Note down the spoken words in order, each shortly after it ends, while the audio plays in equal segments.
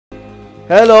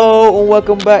Hello and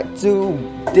welcome back to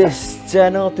this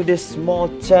channel, to this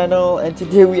small channel, and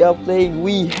today we are playing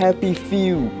We Happy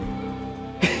Few.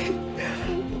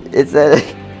 It's a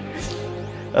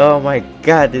oh my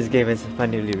god, this game is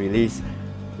finally released.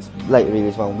 It's like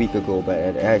released 1 week ago, but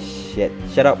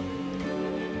shut up.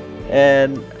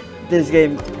 And this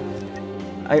game,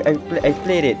 I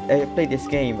played this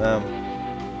game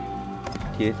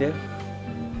theater.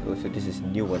 Oh, so this is a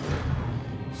new one.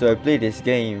 So I played this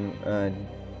game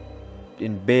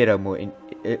in beta mode,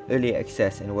 in early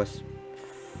access, and it was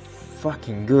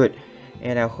fucking good.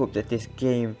 And I hope that this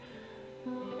game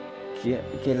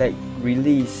can like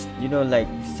release, you know, like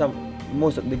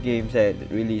most of the games that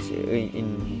release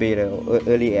in beta or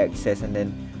early access, and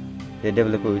then the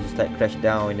developer will just like crash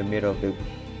down in the middle of the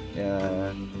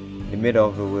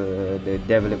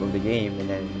development of the game, and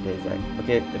then there's like,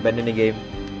 okay, abandon the game.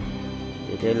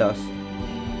 They lost.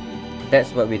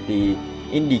 That's what with the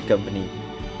indie company.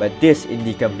 But this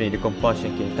indie company, the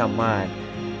Compulsion King, come on,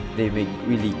 they make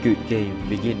really good game.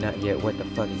 Begin not yet. What the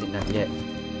fuck is it not yet?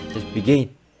 Just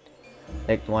begin.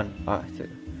 Act 1, Arthur.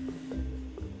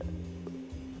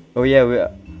 Oh yeah,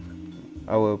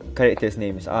 our character's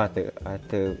name is Arthur.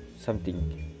 Arthur something.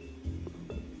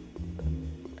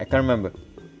 I can't remember.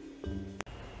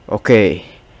 Okay,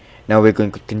 now we're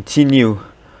going to continue.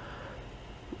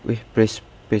 We press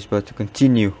spacebar to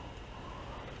continue.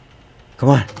 Come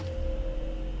on.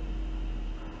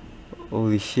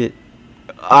 Holy shit.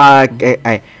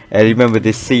 I remember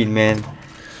this scene, man.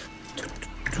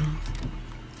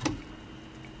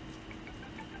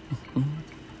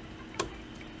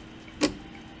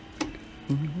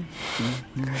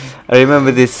 I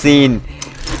remember this scene.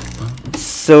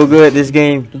 So good, this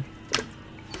game.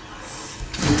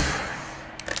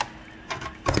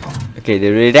 Okay,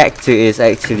 the redactor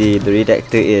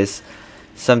is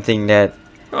something that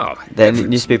that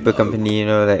newspaper company, you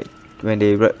know, like when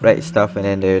they write stuff, and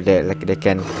then they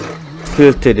can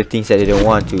filter the things that they don't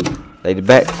want to, like the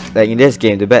bad, like in this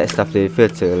game, the bad stuff they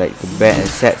filter, like the bad and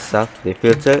sad stuff they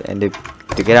filter and they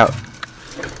get out.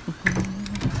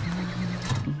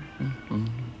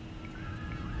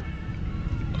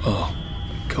 Oh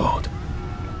God.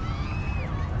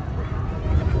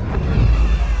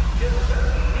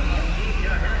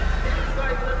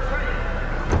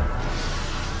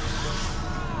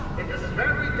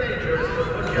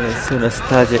 It's so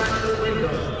nostalgic. Arthur,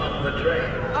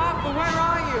 where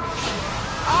are you?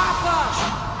 Arthur!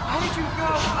 How did you go?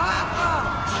 Arthur!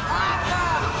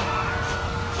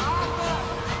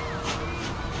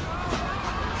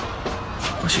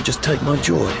 I should just take my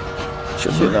joy,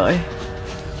 shouldn't I?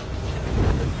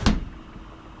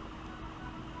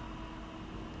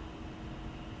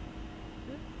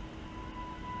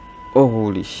 Oh,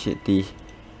 holy shit,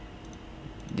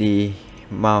 the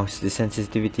mouse, the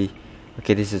sensitivity.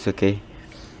 Okay, this is okay.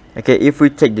 Okay, if we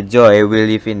take the joy, we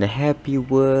live in a happy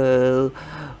world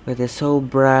where they're so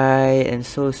bright and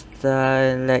so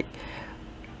style, like,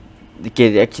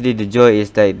 okay, actually the joy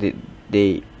is that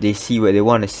they see what they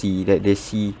want to see, that they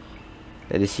see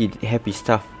happy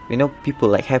stuff. You know, people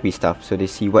like happy stuff, so they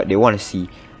see what they want to see.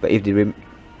 But if they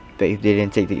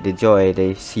didn't take the joy,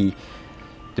 they see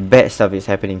the bad stuff is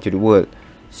happening to the world.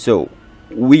 So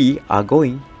we are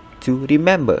going to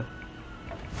remember.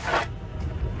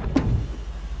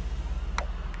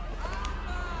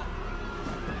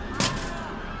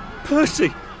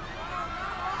 Percy!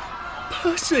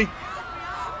 Percy!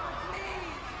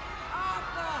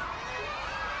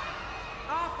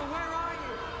 Arthur, where are you?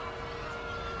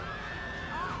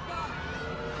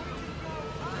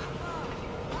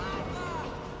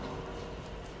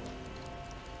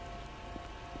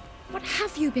 What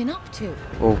have you been up to?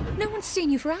 Oh, No one's seen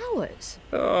you for hours.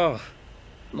 Ah,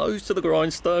 nose to the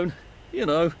grindstone, you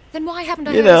know. Then why haven't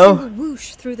I You heard a know. single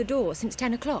whoosh through the door since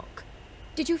 10 o'clock?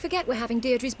 Did you forget we're having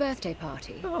Deirdre's birthday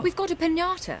party? Oh. We've got a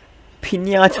piñata.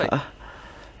 piñata. Right.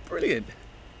 Brilliant.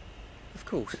 Of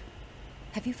course.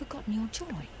 Have you forgotten your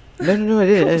joy? No, I Of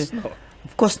didn't. course not.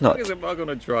 Of course not. Like as a bug on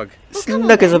a drug. Well, come on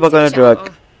Snug as a then, bug on a finish up.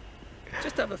 drug.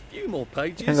 Just have a few more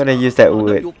pages. I'm gonna use that I know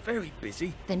word. You're very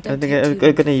busy. Then I don't think take I'm too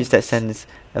long gonna to use that finish. sentence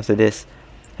after this.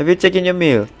 Have you taken your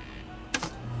meal?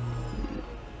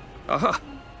 Aha!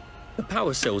 The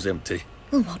power cell's empty.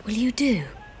 Well, what will you do?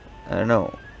 I don't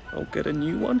know. I'll get a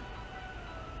new one.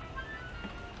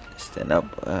 Stand up.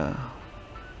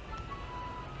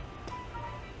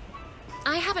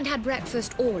 I haven't had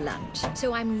breakfast or lunch,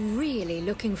 so I'm really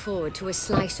looking forward to a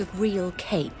slice of real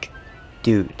cake.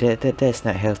 Dude, that's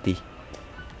not healthy.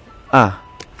 Ah.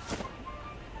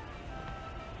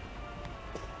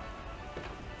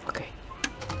 Okay.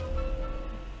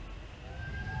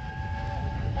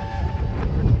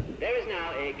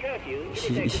 Is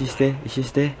she there? Is she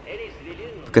there?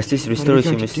 Because this What are we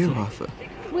restoration going to do, must... Arthur?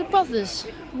 We're brothers.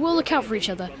 We'll look out for each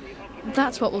other.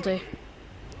 That's what we'll do.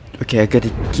 Okay, I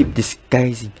gotta keep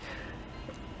disguising.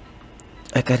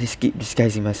 I gotta keep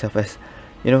disguising myself as,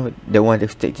 you know, the one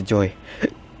that takes the joy.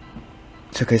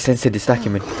 So I can censor this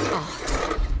document.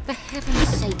 Arthur, for heaven's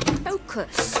sake,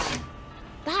 focus.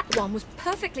 That one was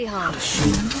perfectly harmless.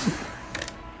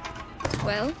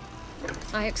 Well,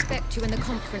 I expect you in the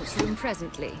conference room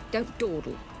presently. Don't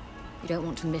dawdle. You don't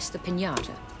want to miss the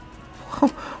piñata.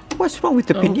 What's wrong with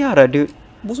the Oh. piñata, dude?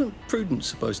 Wasn't Prudence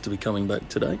supposed to be coming back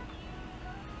today?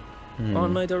 I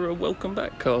made her a welcome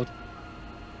back card.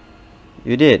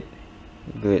 You did?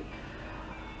 Good.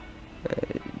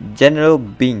 General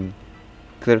Bing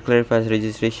clarifies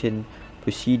registration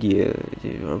procedure.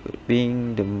 Robert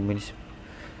Bing, the municipal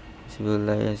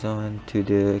liaison to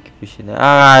the occupation.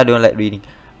 I don't like reading.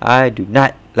 I do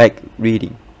not like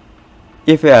reading.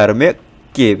 If you are a milk,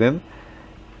 give him.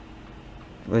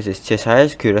 What's this?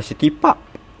 Cheshire's Curiosity Pop.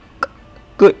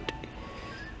 Good.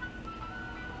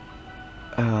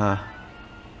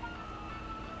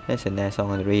 That's a nice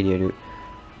song on the radio, dude.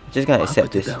 Just gonna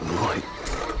accept this. That right.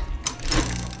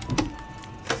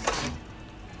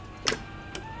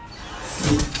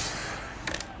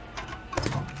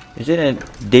 Is it a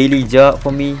daily job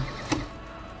for me?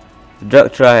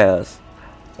 Drug trials.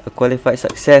 A qualified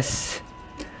success.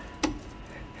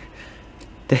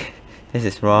 This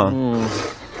is wrong.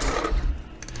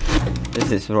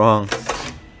 This is wrong.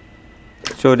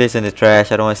 Throw this in the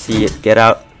trash. I don't want to see it. Get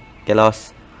out. Get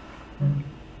lost.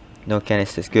 No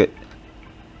canisters. Good.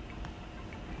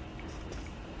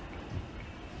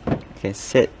 Okay,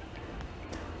 sit.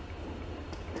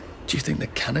 Do you think the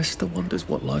canister wonders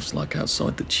what life's like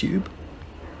outside the tube?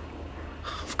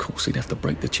 Of course, he'd have to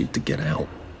break the tube to get out.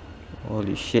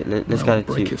 Holy shit. Let's Now go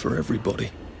break to... it for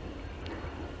everybody.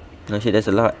 No shit, there's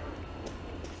a lot.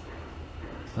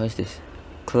 What is this?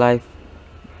 Clive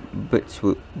bird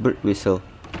whistle.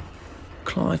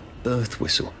 Clive birth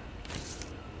whistle.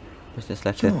 Business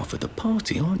letter. You're off at the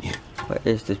party, aren't you? What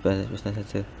is this business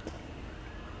letter?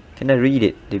 Can I read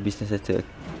it? The business letter.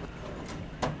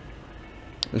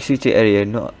 Restricted area.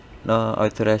 No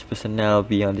authorized personnel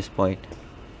beyond this point.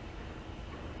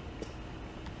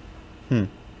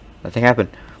 Nothing happened.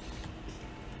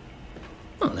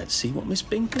 Well, let's see what Miss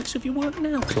Bing thinks of your work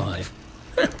now, Clive.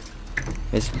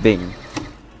 Miss Bing.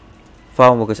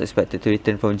 Farm workers expected to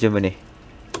return from Germany.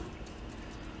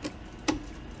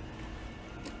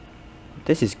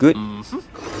 This is good.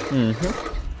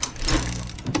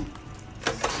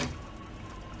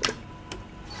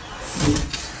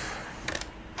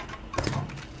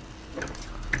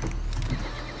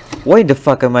 Why the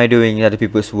fuck am I doing other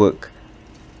people's work?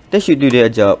 They should do their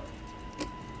job.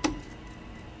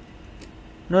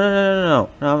 No,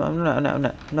 I'm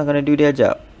not gonna do their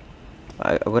job.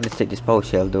 I'm gonna take this power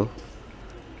shell though.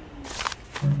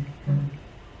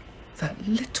 That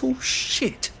little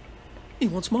shit. He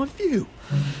wants my view.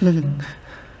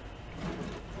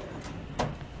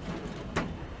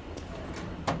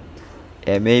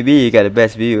 Yeah, maybe you got the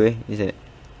best view, isn't it?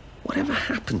 Whatever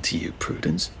happened to you,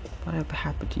 Prudence? Whatever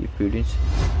happened to you, Prudence?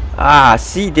 Ah,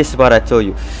 see, this is what I told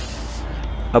you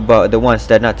about the ones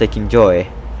that are not taking joy.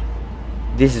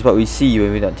 This is what we see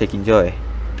when we're not taking joy.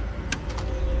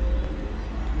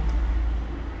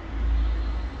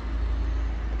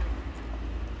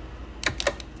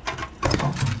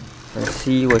 Let's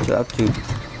see what you're up to.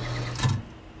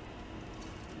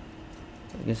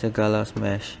 Against a gala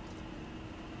smash.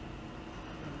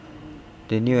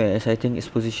 The new and exciting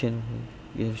exposition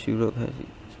gives Europe has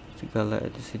a gala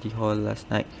at the City Hall last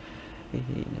night.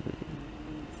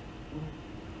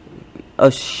 Oh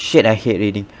shit, I hate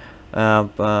reading.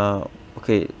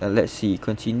 Okay, let's see.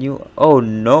 Continue. Oh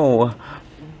no.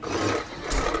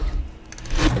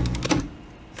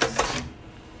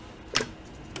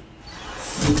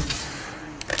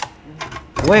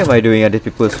 Why am I doing other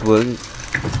people's work?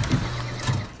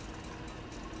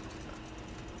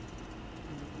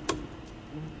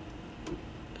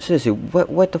 Seriously,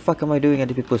 what the fuck am I doing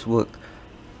other people's work?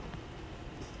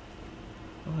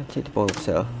 Oh, take the power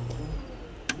cell.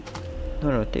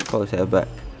 No, take power cell back.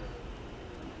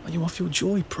 Are you off your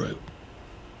joy, Prue?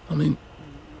 I mean,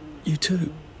 you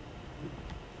too.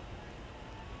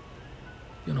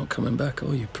 You're not coming back,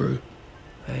 are you, Prue?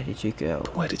 Where did you go?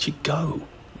 Where did you go?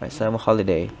 My summer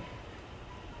holiday.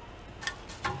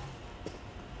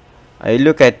 I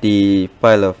look at the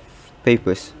pile of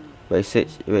papers where it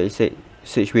said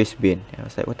search waste bin. I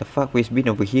was like, what the fuck, waste bin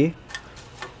over here?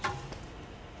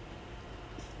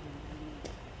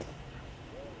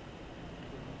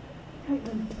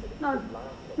 Caitlin, no,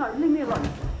 No, leave me alone.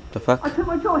 The fuck? I took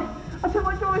my joy. I took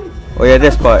my joy. Oh yeah,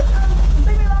 this part. Leave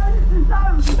me alone.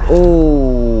 No.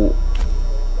 Oh.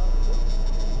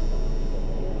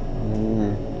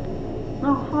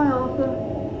 Oh, hi, Arthur.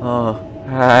 Oh,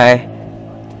 hi.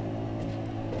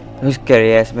 Who's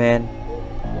scary ass man?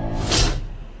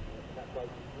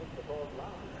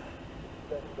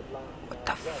 What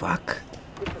the fuck?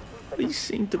 We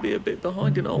seem to be a bit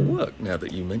behind in our work now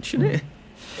that you mention it.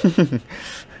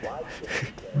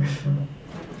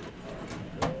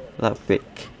 Lockpick.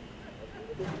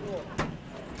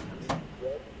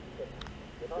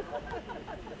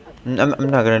 I'm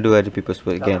not gonna do other people's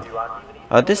work again.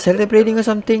 Are they celebrating or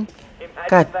something?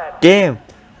 God damn!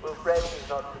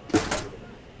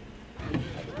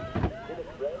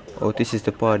 Oh, this is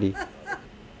the party.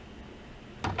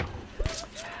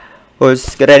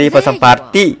 Who's ready for some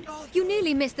party? You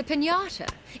nearly missed the piñata.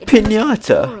 It's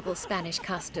Piñata? a horrible Spanish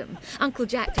custom. Uncle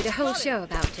Jack did a whole show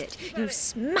about it. You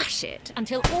smash it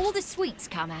until all the sweets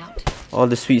come out. All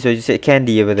the sweets, so you said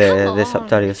candy over there. Come The on,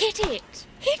 subtitles. hit it!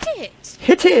 Hit it!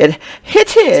 Hit it!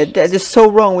 Hit it! That is so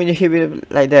wrong when you hit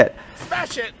it like that.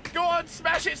 Smash it! Go on,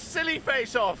 smash its silly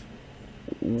face off!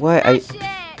 Why I?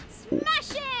 Smash it!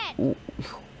 Smash it!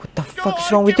 What the Go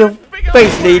fuck's on, wrong with give your it a big old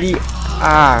face, whack. lady?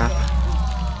 Ah.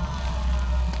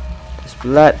 There's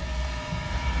blood.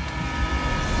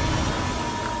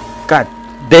 God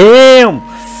damn!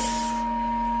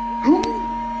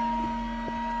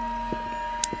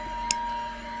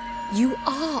 You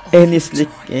are. And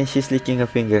she's licking her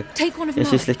finger. Take one of And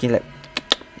mine. she's licking like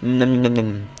nom, nom,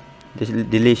 nom.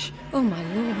 Delish. Oh my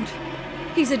lord.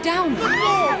 He's a downer.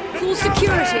 Call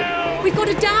security. We've got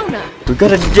a downer. We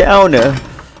got a downer.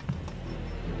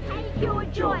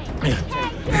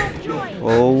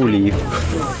 Holy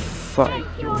fuck.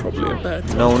 Probably a bad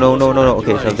time. No.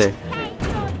 Okay, it's up there.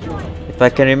 If I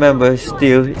can remember,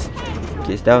 still,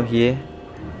 it's down here.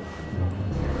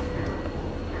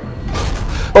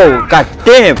 Oh, god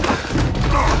damn!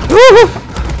 Woo!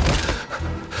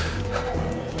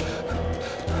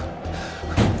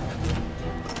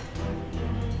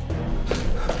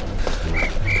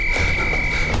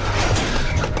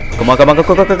 Come on. Come on. Put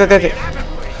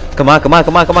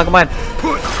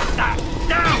that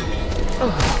down!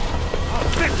 I'll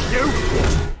fix you!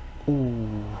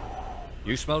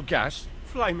 You smell gas?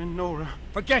 Flaming Nora.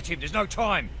 Forget him, there's no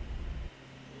time.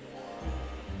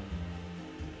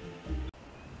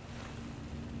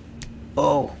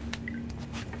 Oh.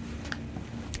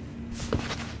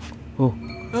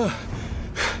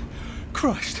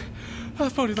 Christ, I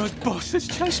thought those bastards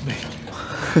chased me.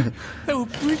 There were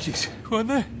bridges, weren't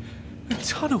there? And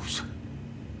tunnels.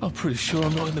 I'm pretty sure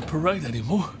I'm not in the parade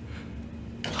anymore.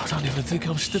 I don't even think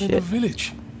I'm still in the Shit.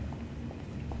 village.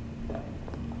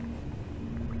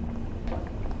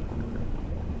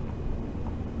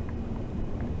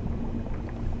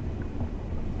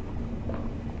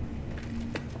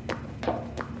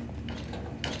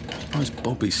 Those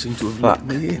bobbies seem to have let Fuck.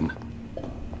 me in.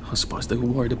 I suppose they were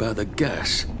worried about the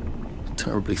gas.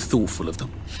 Terribly thoughtful of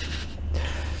them.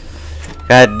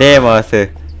 God damn,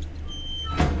 Arthur.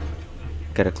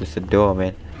 Gotta close the door,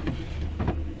 man.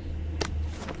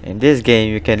 In this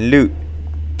game, you can loot.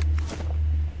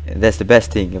 And that's the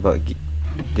best thing about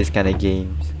this kind of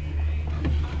games.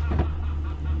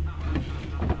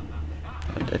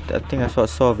 I think I saw a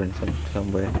sovereign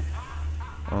somewhere.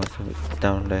 Oh, it's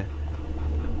down there.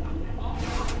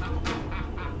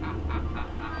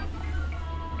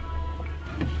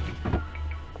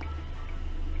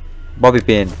 Bobby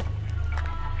pin.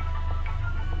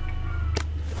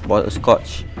 Bottle of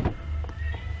scotch.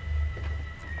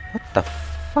 What the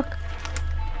fuck?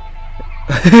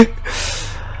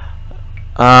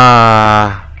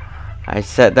 I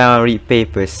sat down and read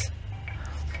papers.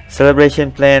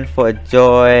 Celebration plan for a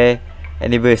joy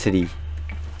anniversary.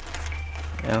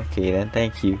 Okay then,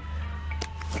 thank you.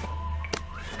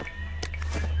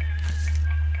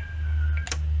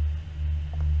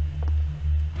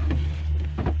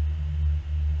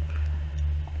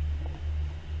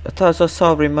 I thought I saw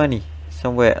sovereign money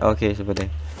somewhere. Okay, it's over there.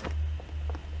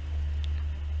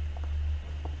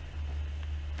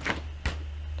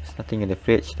 There's nothing in the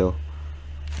fridge though.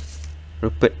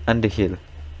 Rupert Underhill.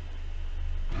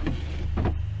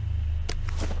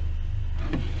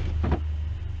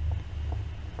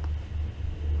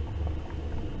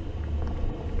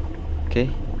 Okay.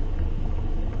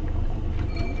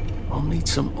 I'll need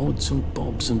some odds and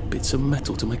bobs and bits of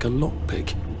metal to make a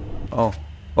lockpick.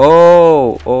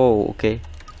 Oh, okay.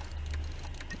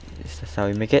 This is how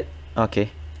we make it. Okay.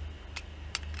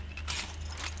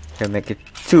 Can make it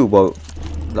two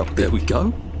lockpick. There we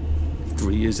go.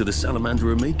 3 years of the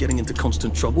salamander and me getting into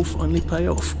constant trouble finally pay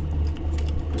off.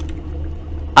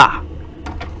 Ah!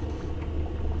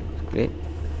 Great.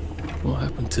 What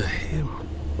happened to him?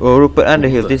 Oh, Rupert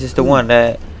Underhill. the This is the one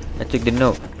that I took the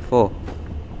note for.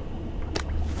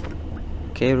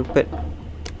 Okay, Rupert.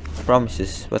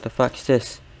 Promises. What the fuck is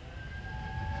this?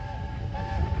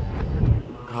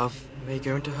 Are they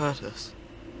going to hurt us?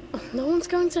 No one's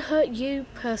going to hurt you,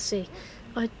 Percy.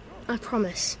 I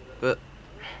promise. But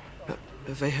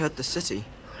have they hurt the city?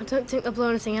 I don't think they'll blow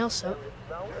anything else up.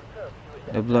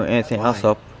 They're blowing anything else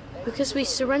Why? up. Because we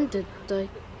surrendered, I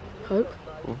hope.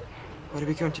 What are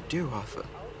we going to do, Arthur?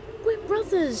 We're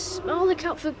brothers. We'll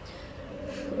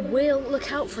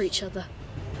look out for each other.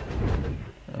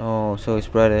 Oh, so his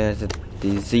brother has a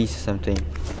disease or something.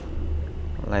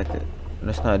 Like,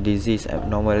 that's not a disease,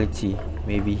 abnormality,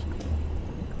 maybe.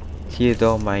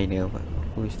 Theodore Minor, but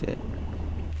who is that?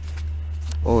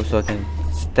 Oh, so I can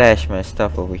stash my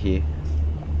stuff over here.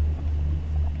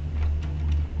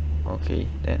 Okay,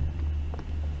 then.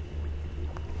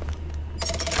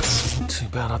 Too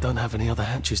bad I don't have any other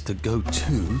hatches to go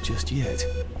to just yet.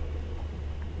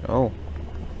 Oh.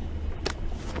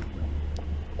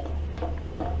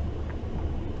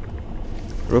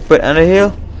 Rupert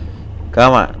Underhill?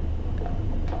 Come on.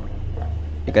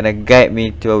 You're gonna guide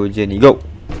me to our journey. Go!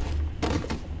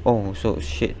 Oh, so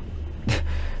shit.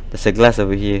 There's a glass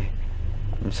over here.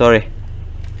 I'm sorry.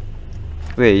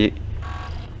 Wait,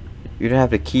 you don't have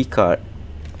the key card.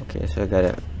 Okay, so I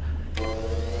gotta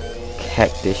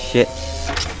hack this shit.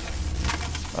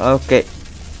 Okay,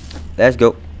 let's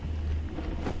go.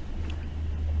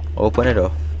 Open the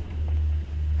door.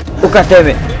 Oh god damn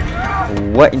it!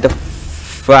 What in the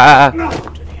fuck?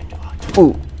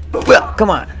 Ooh, well, come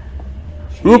on,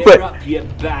 Rupert! Cheer up, you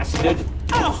bastard!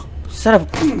 Son of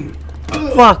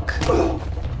fuck!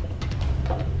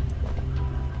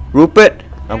 Rupert,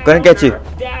 I'm gonna get you.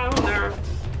 Down there!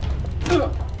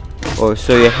 Oh,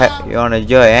 so you're on a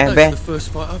joy, eh, That's Ben? the first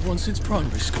fight I've won since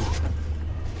primary school.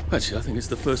 Actually, I think it's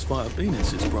the first fight I've been in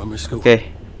since primary school.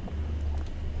 Okay.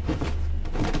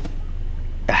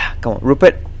 Ah, come on,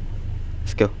 Rupert.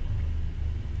 Let's go.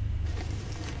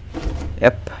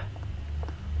 Yep.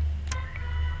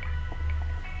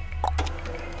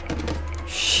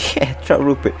 Shit, drop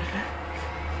Rupert.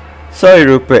 Sorry,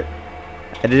 Rupert.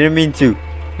 I didn't mean to.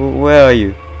 Where are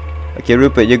you? Okay,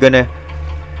 Rupert, you're gonna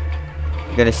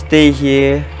stay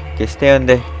here. Okay, stay on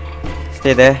there.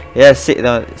 Stay there. Yeah, sit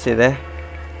down. Sit there.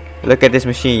 Look at this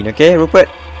machine, okay, Rupert?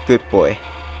 Good boy.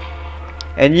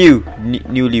 And you,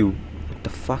 New Liu. What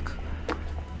the fuck?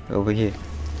 Over here.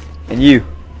 And you.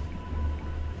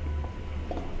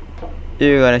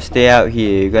 You're gonna stay out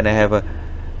here. You're gonna have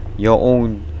your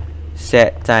own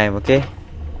sad time, okay?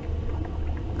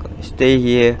 Stay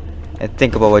here and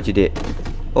think about what you did.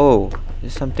 Oh,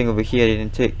 there's something over here I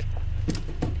didn't take.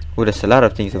 Oh, there's a lot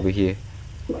of things over here.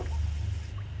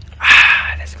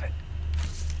 Ah, that's good.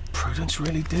 Prudence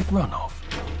really did run off.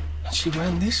 And she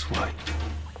ran this way.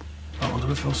 I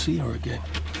wonder if I'll see her again.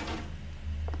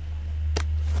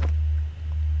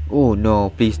 Oh no,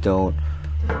 please don't.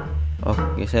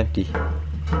 Oh, it's empty.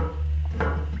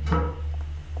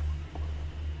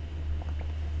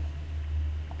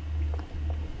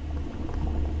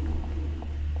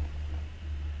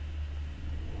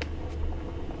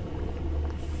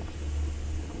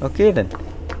 Okay then.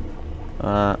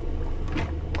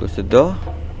 Close the door.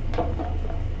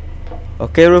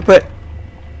 Okay, Rupert.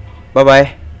 Bye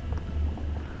bye.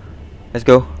 Let's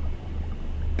go.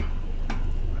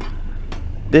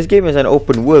 This game is an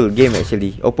open world game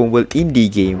actually. Open world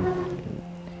indie game.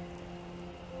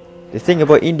 The thing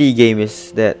about indie game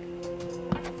is that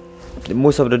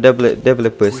most of the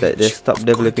developers that they stop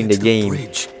developing the game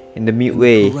in the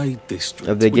midway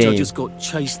of the game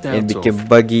and became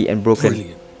buggy and broken.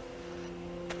 Brilliant.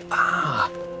 Ah,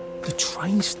 the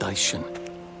train station.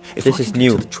 If This I is can get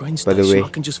new, to the train by the station, way. I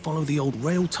can just follow the old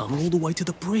rail tunnel all the way to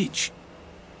the bridge.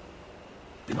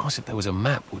 Be nice if there was a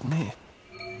map, wouldn't it?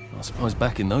 I suppose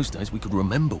back in those days we could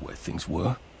remember where things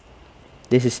were.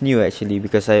 This is new actually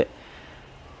because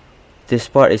this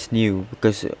part is new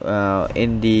because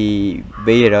in the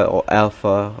beta or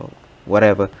alpha or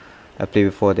whatever I played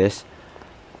before this,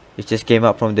 it just came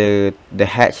up from the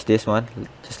hatch, this one,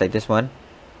 just like this one.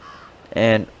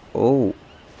 And oh,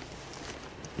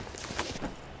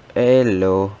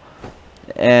 hello.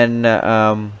 And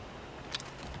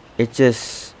it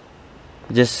just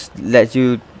lets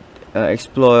you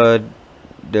explore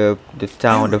the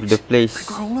town of the Berries. place.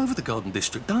 They grow all over the Garden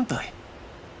District, don't they?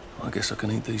 I guess I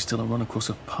can eat these till I run across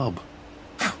a pub.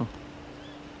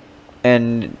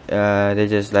 And they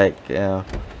just like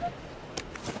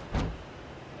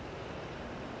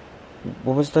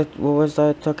What was that? What was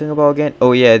I talking about again?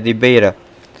 Oh yeah, the beta.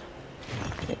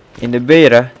 In the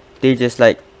beta, they just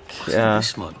like, I think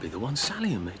this might be the one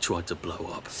Sally and me tried to blow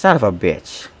up. son of a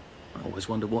bitch. I always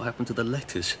wondered what happened to the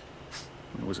letters.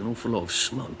 There was an awful lot of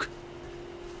smoke.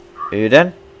 Are you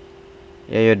done?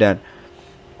 Yeah, you're done.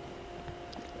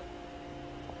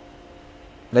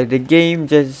 Like the game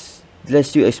just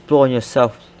lets you explore on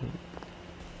yourself.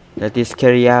 Like these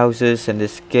scary houses and the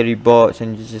scary boards,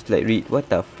 and you just like read, what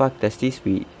the fuck does this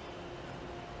read?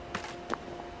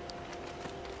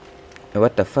 And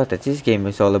what the fuck does this game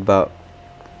is all about?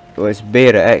 Well, it's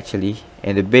beta actually,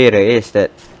 and the beta is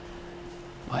that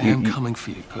I am coming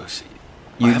for you, Percy.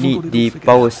 you need the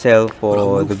power cell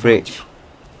for the bridge.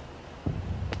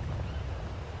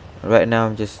 Right now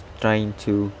I'm just trying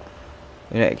to,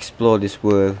 you know, explore this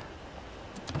world.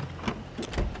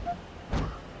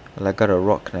 Well, I got a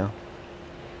rock now.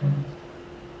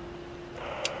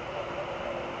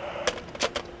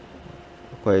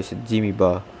 Where is a Jimmy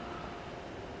bar?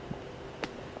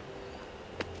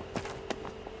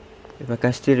 If I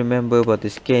can still remember about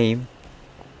this game,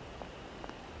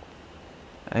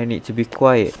 I need to be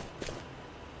quiet.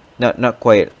 Not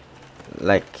quiet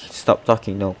like stop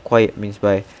talking, no. Quiet means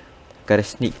by gotta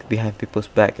sneak behind people's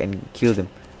back and kill them.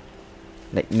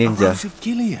 Like A ninja. Rose of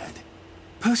Gilead.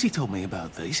 Percy told me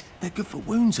about these. They're good for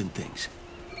wounds and things.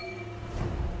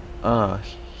 Ah,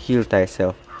 heal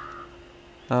thyself.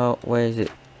 Oh, where is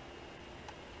it?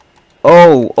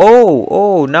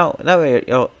 Oh,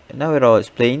 now it all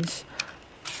explains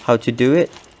how to do it.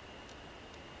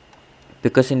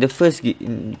 Because in the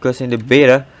because in the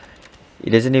beta,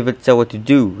 it doesn't even tell what to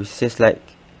do. It's just like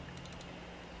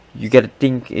you gotta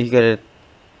think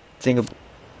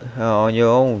on your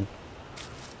own.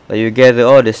 Like you gather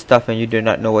all this stuff and you do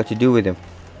not know what to do with them.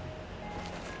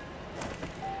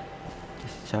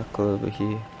 There's charcoal over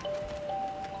here.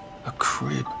 A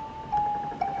crib.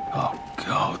 Oh,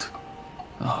 God.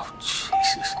 Oh,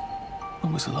 Jesus.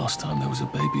 When was the last time there was a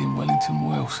baby in Wellington,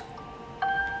 Wales?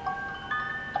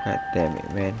 God damn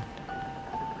it, man.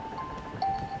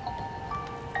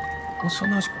 What's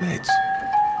on those beds?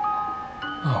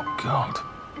 Oh, God.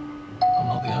 I'm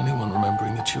not the only one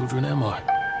remembering the children, am I?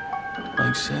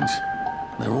 Makes sense.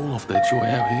 They're all off their joy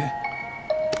out here.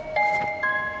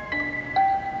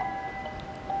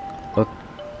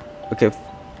 Okay,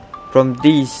 from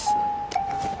these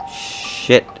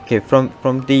shit. Okay, from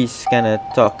these kind of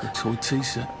talk. A toy tea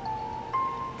set.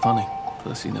 Funny,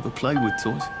 Percy never played with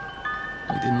toys.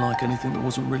 He didn't like anything that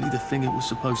wasn't really the thing it was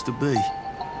supposed to be.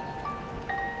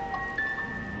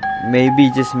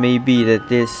 Maybe, just maybe, that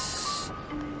this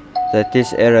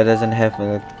era doesn't have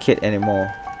a kid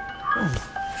anymore.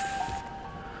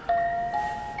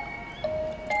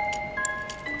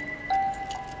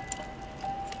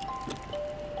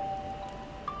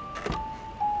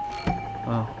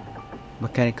 Oh,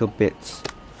 mechanical bits.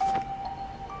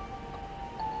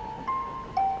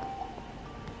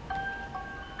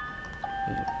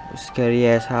 Scary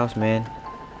ass house, man.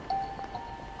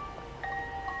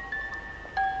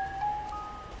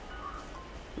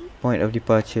 Point of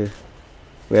departure.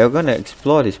 We are gonna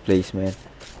explore this place, man.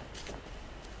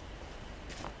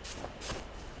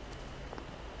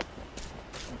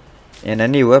 And a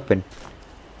new weapon.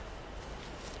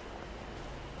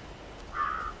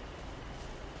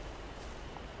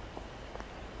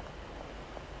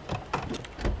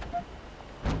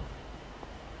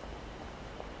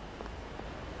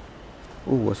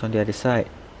 Ooh, what's on the other side?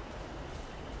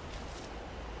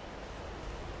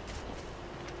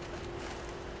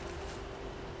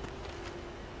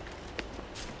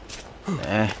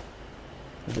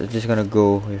 I'm just gonna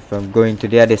go. If I'm going to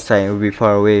the other side, it will be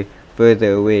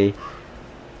further away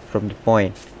from the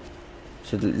point.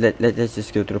 So let's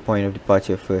just go to the point of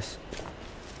departure first,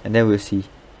 and then we'll see.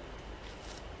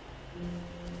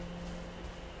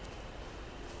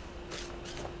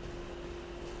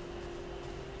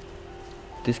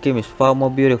 This game is far more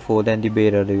beautiful than the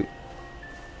beta, dude.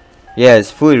 Yeah,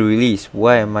 it's fully released.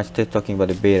 Why am I still talking about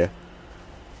the beta?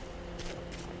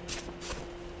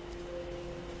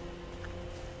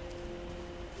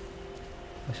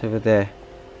 What's over there?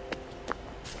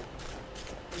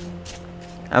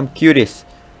 I'm curious.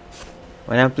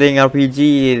 When I'm playing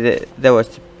RPG, that was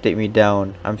to take me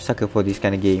down. I'm sucker for these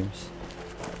kind of games.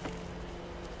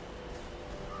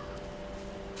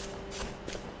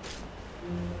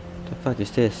 The fuck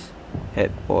is this?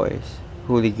 Head boys.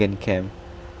 Hooligan camp.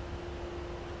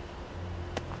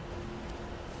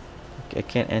 Okay, I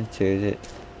can't enter, is it?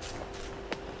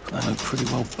 They look pretty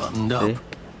well buttoned up. See?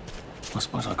 I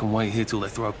suppose I can wait here till they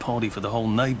throw a party for the whole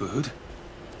neighbourhood.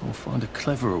 Or find a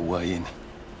cleverer way in.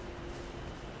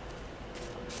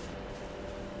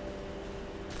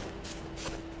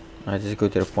 I'll just go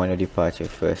to the point of departure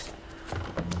first.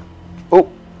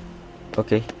 Oh!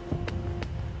 Okay.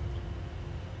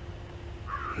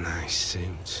 Nice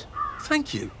suit.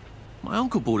 Thank you. My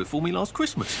uncle bought it for me last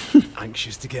Christmas.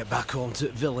 Anxious to get back home to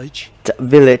the village? The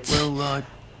village.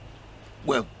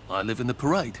 Well, I live in the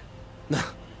parade. No,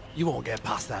 you won't get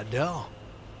past that door.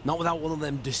 Not without one of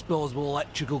them disposable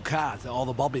electrical cars that all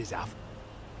the bobbies have.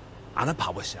 And a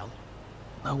power cell.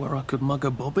 Know where I could mug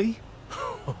a bobby?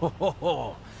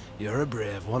 You're a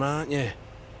brave one, aren't you?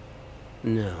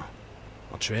 No.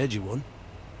 I'll trade you one.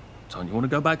 Don't you want to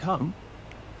go back home?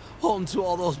 Home to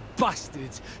all those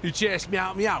bastards who chased me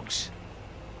out of my house.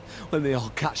 When they all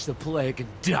catch the plague and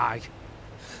die.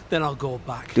 Then I'll go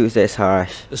back. Dude, that's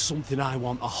harsh. There's something I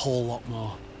want a whole lot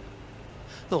more.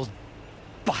 Those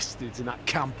bastards in that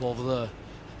camp over there.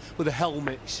 With the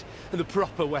helmets and the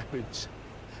proper weapons.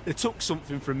 They took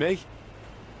something from me.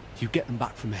 You get them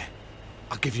back from me.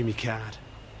 I'll give you my card.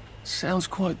 Sounds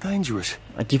quite dangerous.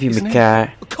 I'll give you Isn't my it?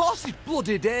 car. Of course it's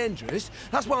bloody dangerous.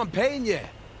 That's why I'm paying you.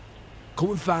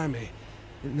 Come and find me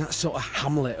in that sort of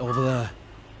hamlet over there.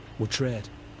 We'll trade.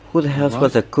 Who the hell's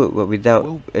was a cook but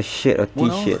without a shirt or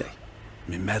What are t-shirt?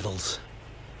 they? Me medals.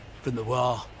 From the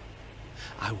war.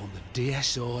 I won the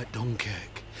DSO at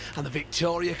Dunkirk. And the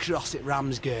Victoria Cross at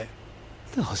Ramsgate.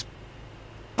 Those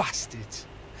bastards.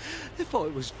 They thought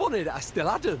it was funny that I still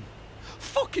had them.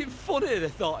 Fucking funny they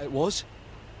thought it was.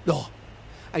 No,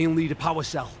 I'll need a power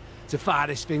cell to fire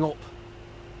this thing up.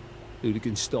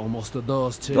 Hooligans stole most of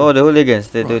those too. Oh, the hooligans,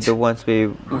 the Right. ones we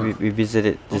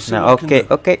visited I'll just see now. what I can Okay,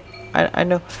 do. okay. I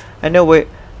know where you.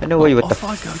 What the Off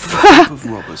I go to a group of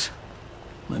robbers.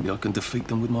 Maybe I can defeat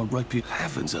them with my rapier.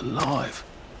 Heavens alive!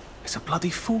 It's a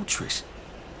bloody fortress.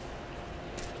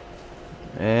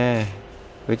 Yeah,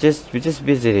 we just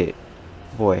visited,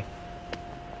 boy.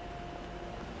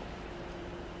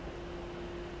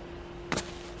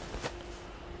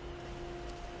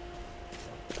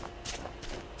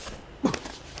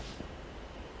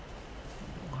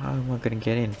 How am I gonna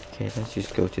get in? Okay, let's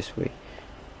just go this way.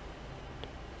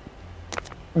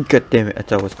 God damn it! I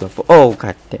thought I was going for. Oh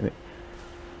god damn it!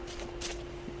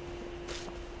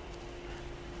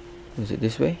 Is it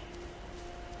this way?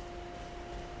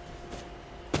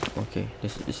 Okay,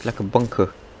 this it's like a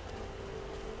bunker.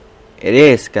 It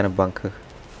is kind of bunker.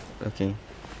 Okay.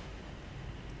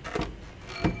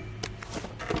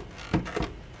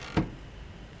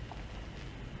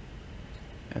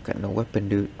 I got no weapon,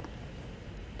 dude.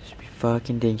 This be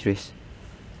fucking dangerous.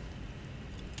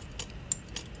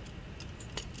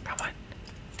 Come on.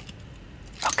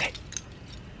 Okay.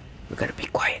 We gotta be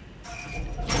quiet.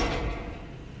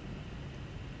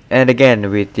 And again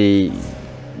with the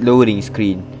loading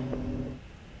screen.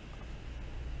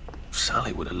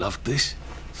 Sally would have loved this.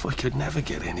 If I could never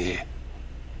get in here.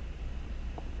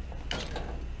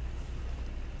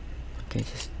 Okay,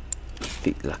 just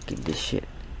big luck in this shit.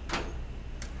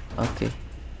 Okay.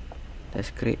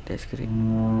 That's great, that's great.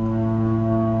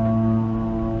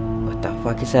 What the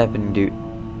fuck is happening, dude?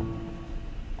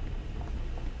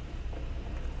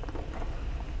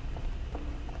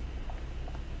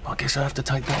 I guess I have to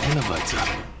take that elevator.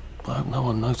 I hope no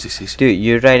one notices. Dude,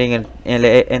 you're riding an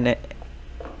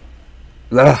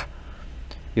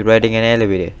you're riding an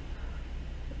elevator.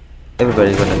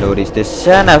 Everybody's gonna notice this.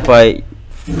 Son of a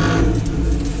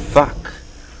fuck.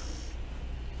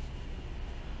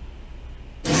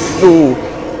 Ooh.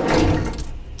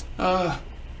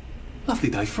 Lovely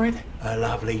day, Fred. A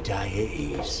lovely day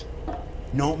it is.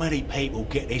 Not many people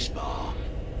get this far.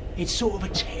 It's sort of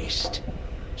a test.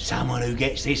 Someone who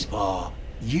gets this far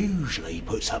usually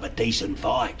puts up a decent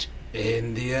fight.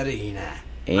 In the arena.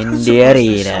 In Suppose the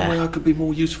there's some way arena. I could be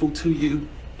more useful to you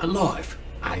alive.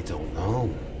 I don't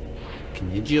know.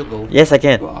 Can you juggle? Yes, I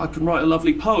can. Well, I can write a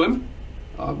lovely poem.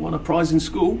 I won a prize in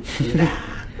school.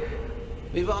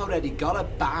 We've already got a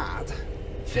bard.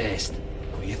 First,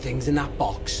 put your things in that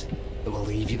box. That will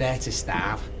leave you there to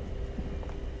starve.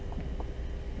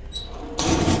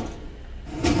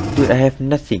 Dude, I have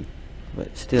nothing.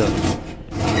 But still,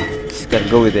 just gotta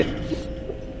go with it.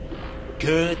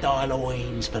 Gird thy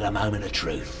loins for the moment of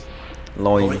truth.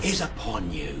 For it is Loins.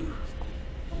 upon you.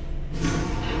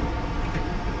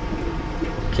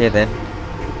 Okay then.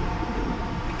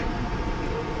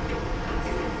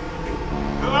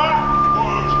 That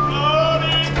was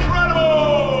bloody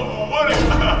incredible!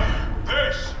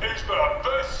 This is the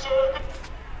best circus.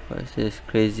 What is this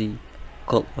crazy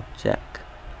cult of Jack?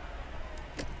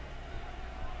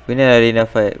 Winner arena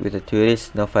fight with the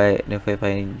tourists. No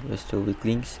fighting restore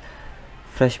weaklings.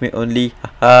 Fresh meat only.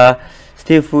 Haha.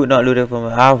 Still food not looted from.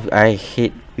 I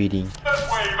hate reading.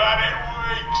 We've had in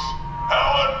weeks.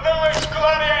 Our newest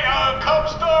gladiator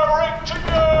comes to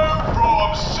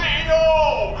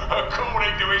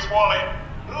wallet.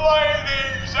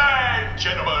 Ladies and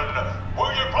gentlemen,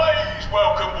 will you please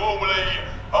welcome warmly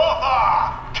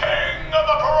Arthur, King of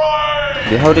the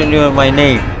Parade? How do you know my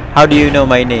name? How do you know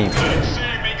my name? Let's see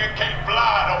if he can keep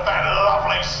blood off that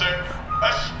lovely suit,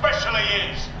 especially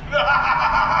his.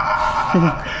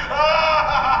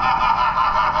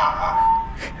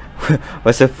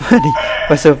 What's so funny?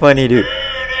 What's so funny, dude? In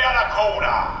the other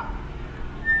corner,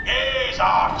 is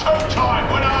our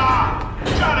two-time winner,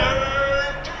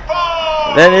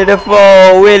 Danny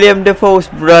Defoe, William Defoe's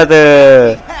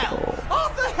brother. Hell,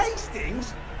 Arthur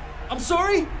Hastings? I'm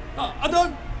sorry? I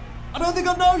don't think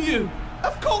I know you.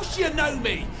 Of course you know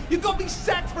me. You got me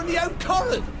sacked from the Old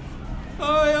Coron.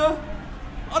 I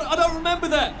don't remember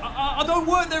that. I don't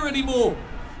work there anymore.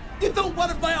 You thought one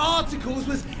of my articles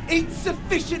was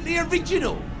insufficiently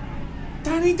original?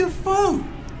 Danny Defoe.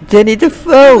 Danny You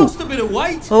Defoe. lost a bit of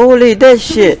weight. Holy that To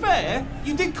shit. be fair,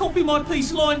 you did copy my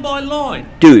piece line by line.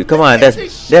 Dude, come on, that's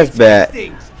bad.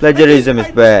 Plagiarism is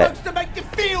bad. Supposed to make you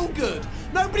feel good.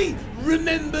 Nobody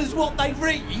remembers what they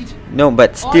read. No,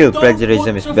 but still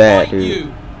plagiarism is bad, dude.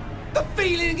 You. The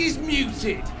feeling is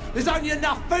muted. There's only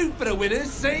enough food for the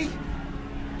winners, see?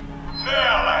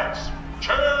 Now, lads,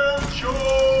 choose your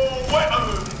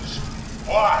weapons.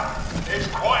 One is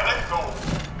quite lethal.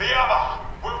 The other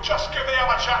will just give the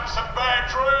other chap some bad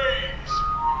dreams.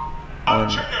 Up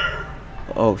to you.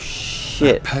 Oh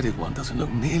shit. That padded one doesn't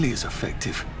look nearly as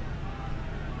effective.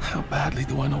 How badly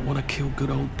do I not want to kill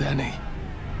good old Danny?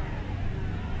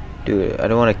 Dude, I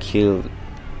don't want to kill.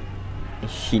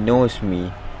 He knows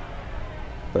me.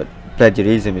 But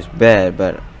plagiarism is bad,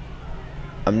 but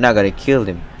I'm not gonna kill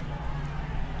him.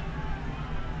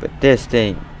 But this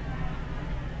thing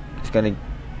is gonna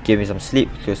give me some sleep,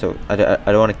 so I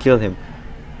don't want to kill him.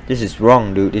 This is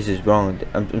wrong, dude. This is wrong.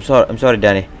 I'm sorry,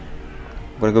 Danny.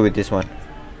 I'm gonna go with this one.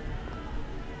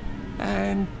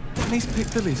 And Danny's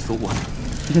picked the lethal one.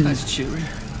 That's cheery.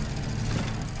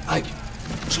 Hey,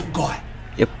 some guy.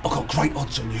 Yep. I've got great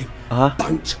odds on you.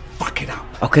 Don't fuck it up.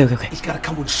 Okay. He's gonna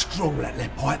come on strong with that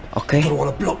lead pipe. Okay. You're gonna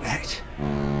want to block that.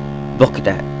 Block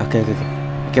that. Okay. I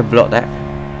can block that.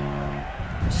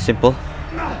 Simple.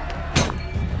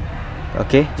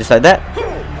 Okay, just like that.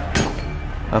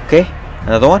 Okay,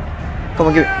 another one. Come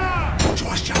on, give it.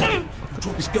 Try showing.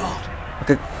 Drop his guard.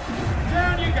 Okay.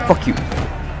 Fuck you.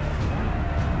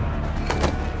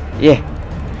 Yeah.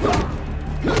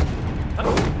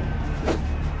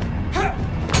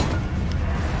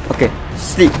 Okay,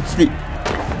 sleep.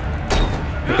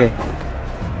 Okay.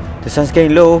 The sun's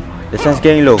getting low.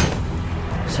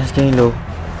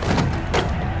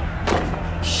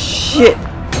 Shit.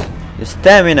 The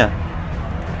stamina.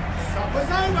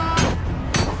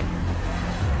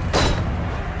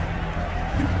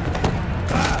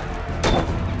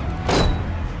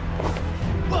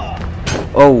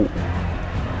 Oh.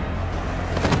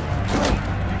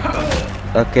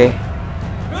 Okay. And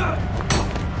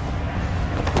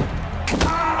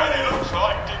it looks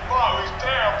like Defoe is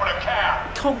down for the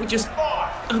count. Can't we just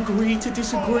agree to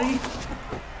disagree? 3,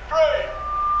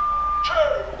 2.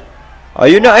 Are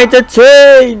you not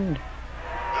entertained?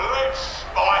 Let's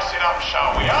spice it up,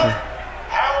 shall we, huh?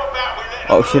 How about we let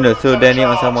Optional, throw Danny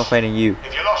on someone finding you.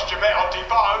 If you lost your bet on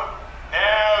Defoe,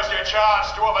 now's your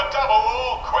chance to have a double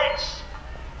or quits.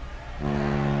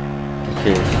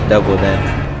 Okay, it's double then.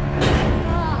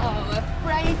 Oh,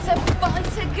 afraid to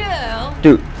fight a girl?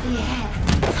 Dude. Yeah.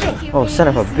 Take your Oh, son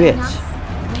of a easy bitch. on us.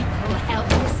 We'll help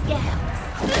the scouts.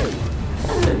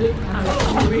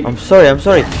 I'm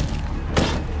sorry.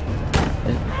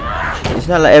 It's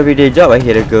not like everyday job I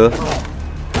hit a girl.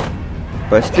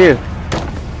 But still,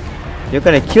 you're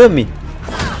gonna kill me.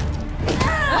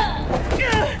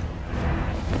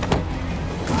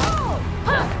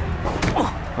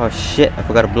 Oh shit, I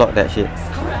forgot to block that shit.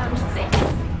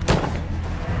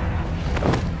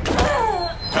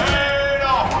 And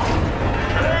off.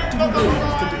 King of the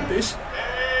Parade is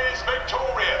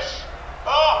victorious.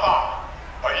 Arthur,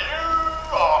 you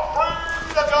are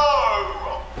free to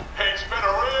go. It's been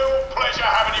a real pleasure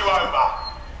having you over.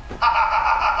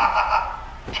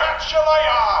 Catch you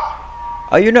later.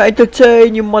 Are you not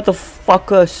entertained, you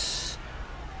motherfuckers?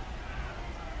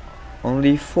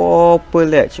 Only 4 per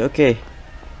ledge, okay.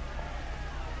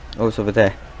 Oh, it's over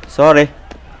there. Sorry.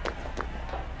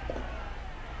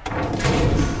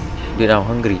 Dude, I'm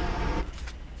hungry.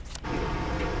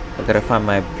 I gotta find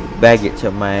my baggage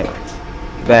of my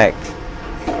bag.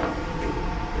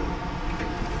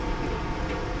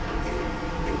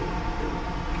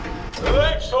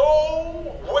 Let's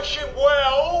all wish him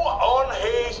well on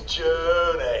his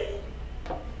journey.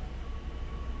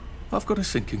 I've got a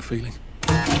sinking feeling.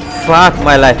 Fuck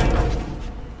my life.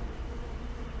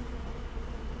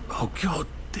 Oh God,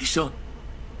 this on.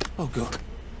 Oh God.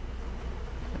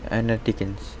 Anna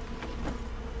Dickens.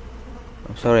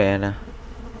 I'm sorry, Anna.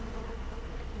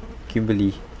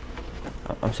 Kimberly.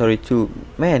 I'm sorry too.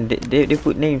 Man, they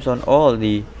put names on all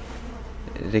the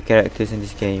characters in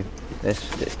this game.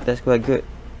 That's quite good.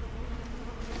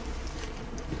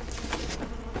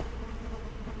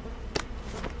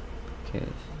 Okay.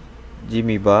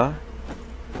 Jimmy Bar.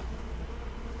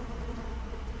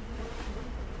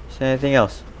 Is there anything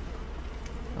else?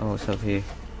 Oh, what's up here?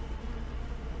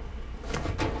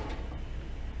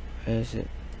 Where is it?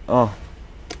 Oh,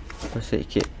 first aid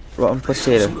kit. Rotten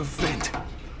potato. Sort of vent.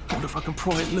 Wonder if I can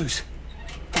pry it loose.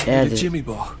 Yeah, The Jimmy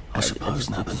bar. I suppose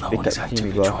now that no pick one's up Jimmy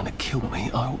actively bar. trying to kill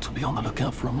me, I ought to be on the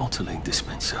lookout for a motoline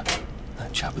dispenser.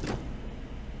 That chap with the...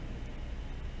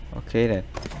 Okay then.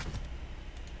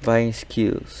 Buying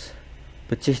skills.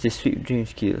 Purchase the sweet dream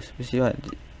skills. Which one?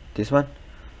 This one?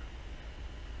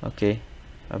 Okay.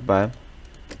 I'll buy 'em.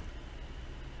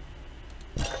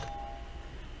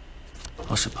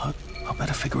 I suppose I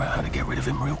better figure out how to get rid of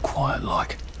him real quiet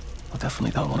like. I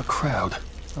definitely don't want a crowd.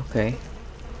 Okay.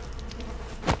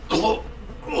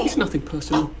 It's nothing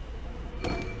personal.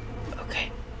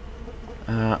 Okay.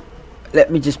 Let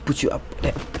me just put you up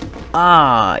there.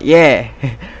 Ah, yeah.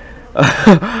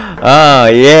 Ah,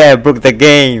 yeah, broke the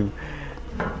game.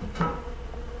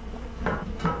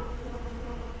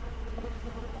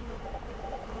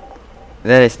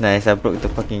 That is nice. I broke the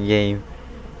fucking game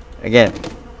again.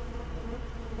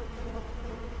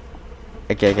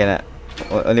 Okay, I cannot.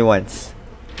 Only once.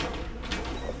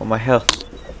 Oh, my health.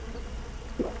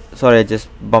 Sorry, I just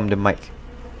bumped the mic.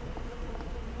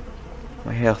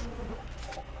 My health.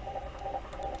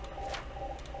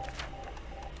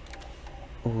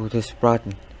 Oh, there's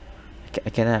rotten. I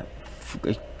cannot.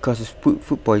 It causes food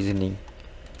poisoning.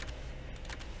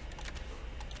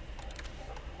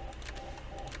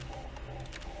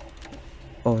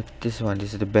 Oh, this one.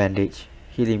 This is the bandage.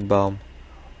 Healing balm.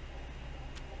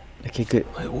 Okay, good.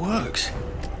 It works.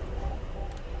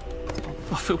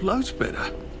 I feel loads better.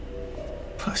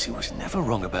 Percy was never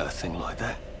wrong about a thing like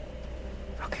that.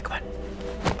 Okay, come on.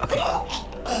 Okay.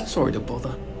 Sorry to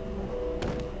bother.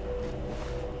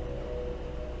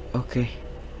 Okay.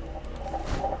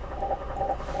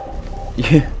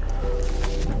 Yeah.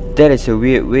 That is a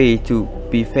weird way to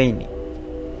be faint,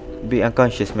 be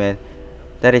unconscious, man.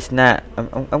 That is not.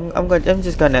 I'm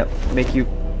just gonna make you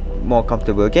more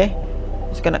comfortable, okay?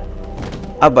 Just gonna.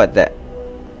 How about that?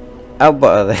 How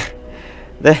about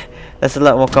that? That's a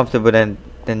lot more comfortable than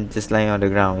just lying on the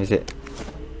ground, is it?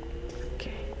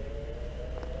 Okay.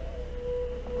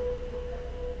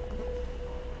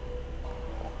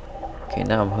 Okay,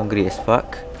 now I'm hungry as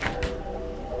fuck.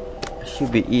 I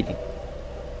should be eating.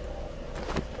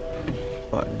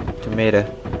 What? Tomato.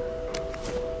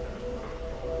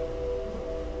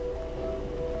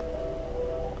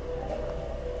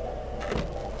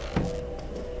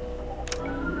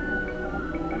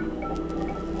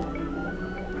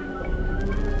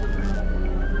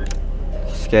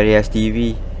 Scary ass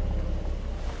TV.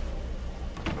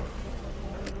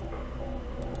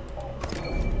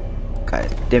 God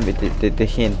damn it, the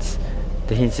hints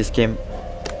just came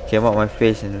out my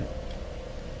face and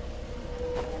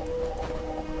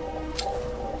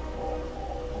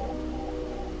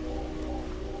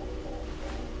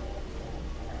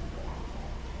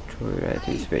throw it right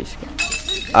to his face.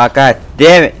 Ah, god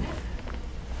damn it.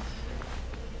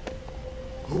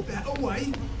 Move that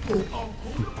away, or I'll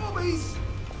call the bobbies.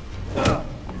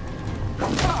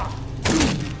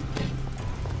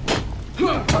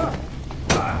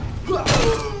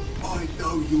 I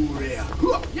know you're here.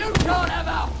 You can't have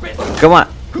our business. Come on.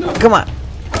 Come on.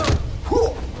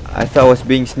 I thought I was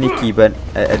being sneaky, but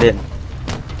I didn't.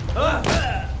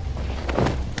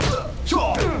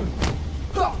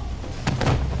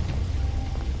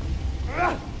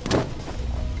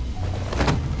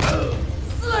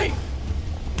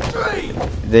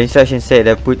 The instruction said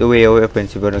that put away your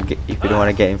weapons if you don't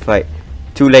want to get in fight.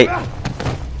 Too late.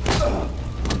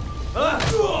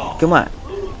 Come on.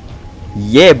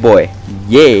 Yeah, boy.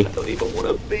 Yeah. I don't even want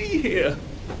to be here.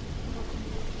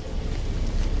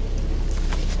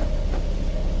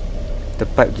 The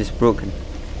pipe just broken.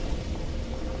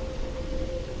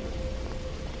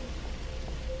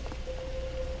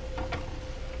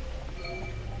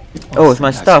 Oh, it's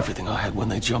my stuff. Everything I had when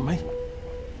they jumped me.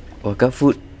 Oh, I got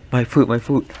food. My food. Where's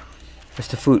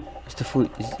the food? Where's the food?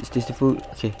 Is this the food?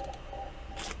 Okay.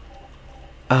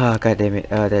 Ah, god damn it.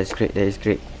 Ah, that is great. That is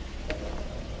great.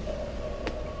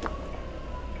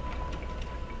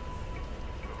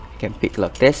 Can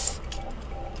picklock this.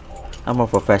 I'm a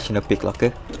professional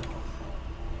picklocker.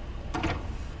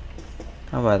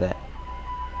 How How about that?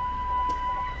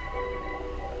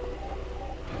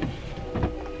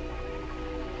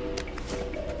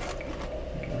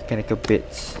 Mechanical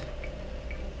bits.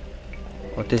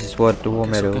 Oh, this is what the war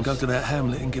I can go medals. to that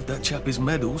hamlet and give that chap his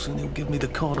medals, and he'll give me the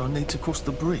card I need to cross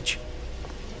the bridge.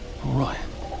 All right.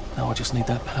 Now I just need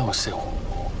that power cell.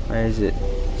 Where is it?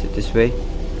 Is it this way?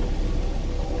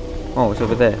 Oh, it's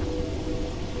over there.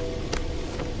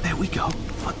 There we go.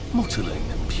 Motoline.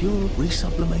 Pure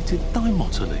resublimated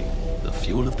dimotoline. The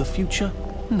fuel of the future,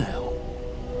 now.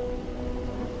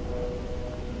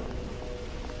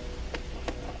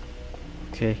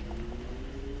 Okay.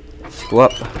 Let's go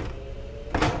up.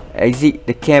 Exit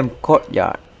the camp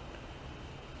courtyard.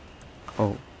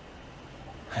 Oh.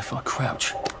 If I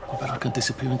crouch, I bet I can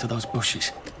disappear into those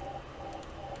bushes.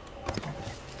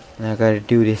 Now I gotta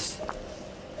do this.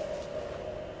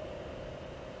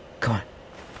 Come on.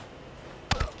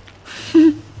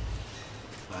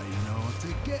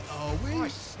 I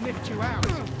sniffed you out.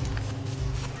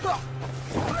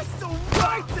 That's all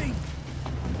righty.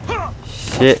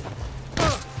 Shit.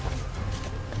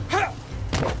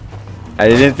 I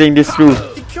didn't think this through.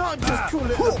 You can't just call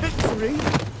it a victory.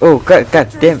 Oh god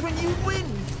damn. When you win.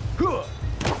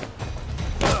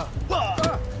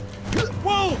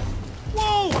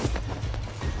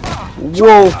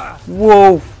 Whoa! Whoa!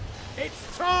 Whoa.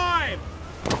 It's time.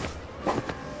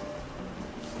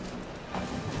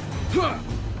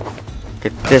 Okay,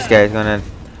 this guy's gonna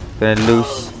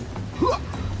lose.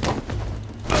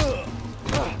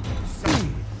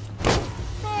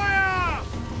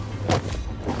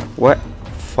 What?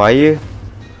 Fire?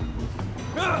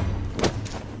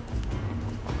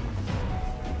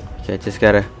 Okay, just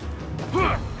gotta.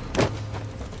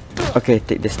 Okay,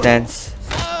 take the stance.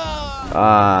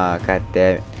 Ah, god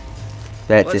damn it.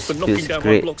 That That's just for knocking feels down my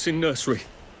great. blocks in nursery.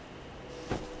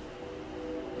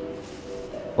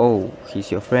 Oh,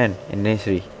 he's your friend in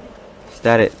nursery.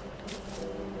 Start it.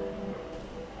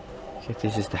 Okay,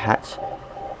 this is the hatch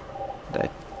that I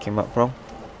came up from.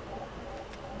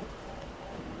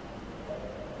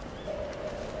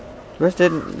 Where's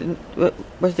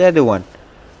the other one?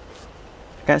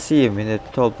 I can't see him in the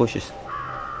tall bushes.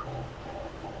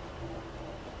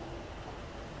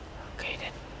 Okay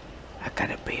then, I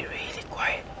gotta be really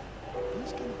quiet.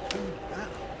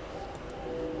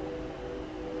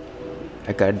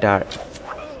 I got a dart.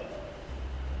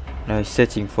 Now he's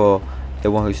searching for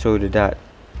the one who threw the dart.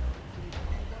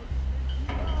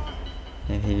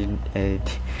 And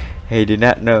he did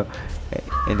not know,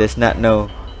 and does not know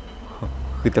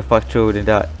who the fuck threw the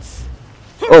darts.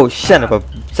 Oh, son of a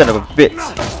bitch!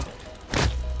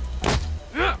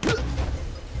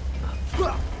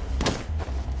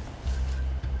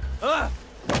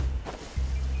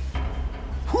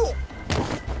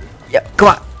 Yeah, come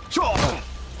on!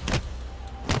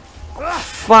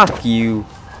 Fuck you!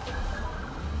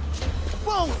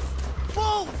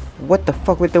 What the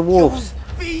fuck with the wolves?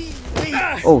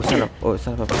 Oh, son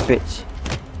of a bitch!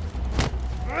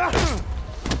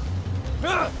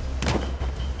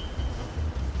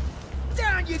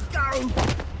 Down you go.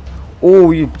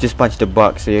 Oh, you just punched the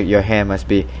box, so your hand must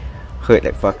be hurt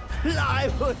like fuck.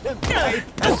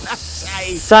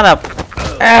 Son of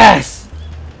ass!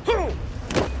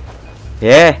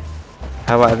 Yeah,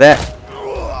 how about that?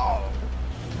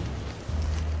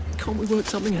 Can't we work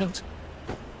something out?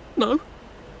 No?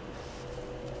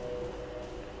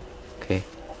 Okay,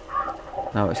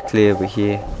 now it's clear over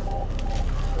here.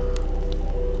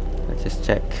 Let's just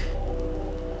check.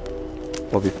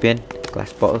 Bobby pin,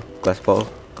 glass bottle, glass bottle,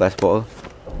 glass bottle.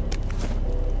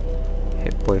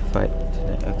 Hit boy fight.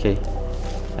 Okay,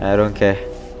 I don't care.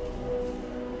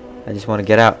 I just want to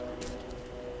get out.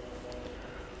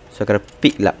 So I gotta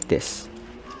pick like this.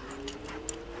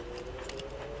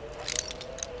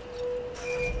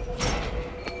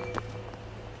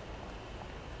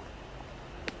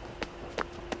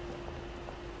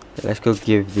 Let's go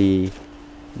give the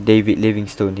David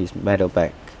Livingstone his medal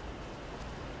back,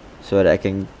 so that I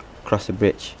can cross the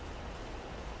bridge.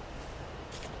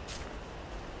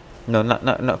 No,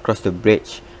 not cross the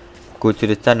bridge. Go to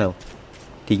the tunnel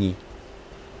thingy,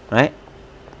 right?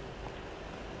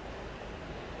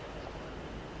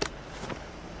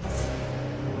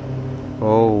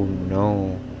 Oh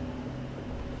no!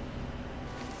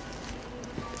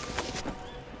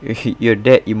 You're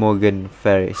dead, Imogen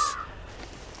Ferris.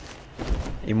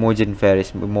 Imogen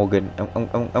Ferris, Morgan.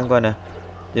 I'm gonna,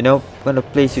 you know, gonna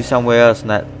place you somewhere else.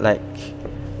 Not like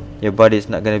your body is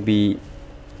not gonna be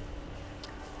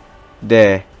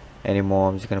there anymore.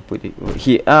 I'm just gonna put it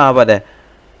here. Ah, about that.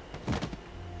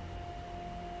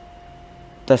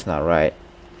 That's not right.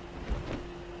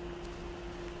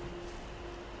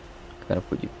 Gonna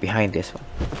put you behind this one.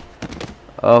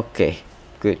 Okay,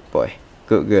 good boy,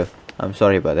 good girl. I'm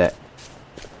sorry about that.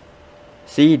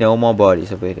 See, no more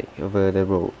bodies over the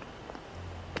road.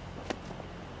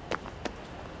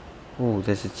 Oh,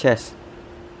 there's a chest.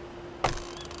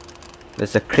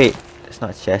 There's a crate. It's not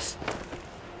a chest.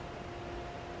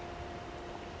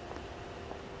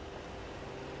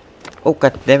 Oh,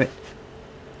 god damn it.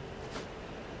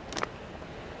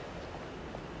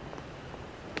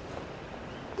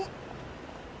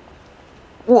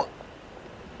 What?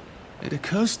 It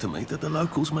occurs to me that the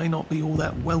locals may not be all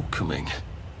that welcoming.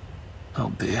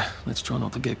 Oh dear, let's try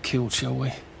not to get killed, shall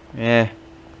we? Yeah.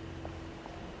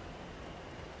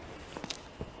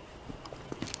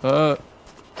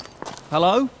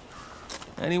 Hello?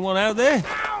 Anyone out there?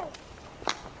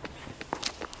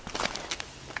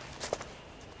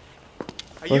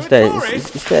 What's that?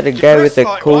 Is that a guy with a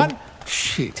coat?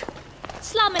 Shit.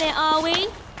 Slumming it, are we?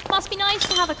 Must be nice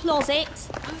to have a closet.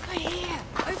 Over here!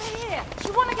 Over here!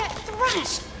 You want to get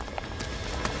thrashed?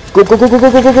 Go, go, go, go,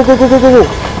 go, go, go, go, go, go, go, go.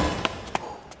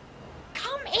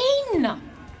 Come in!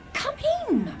 Come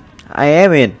in! I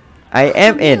am in. I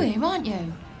am You're in. here, aren't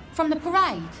you? From the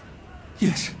parade?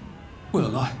 Yes.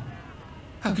 Well,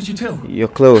 how could you tell? You're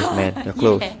close, man. You're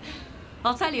close. Yeah.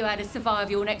 I'll tell you how to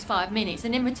survive your next 5 minutes,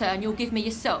 and in return, you'll give me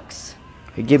your socks.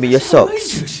 You give me your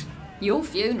socks. Your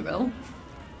funeral.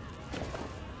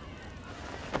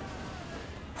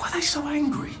 Why are they so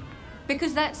angry?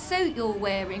 Because that suit you're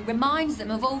wearing reminds them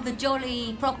of all the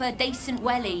jolly, proper, decent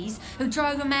wellies who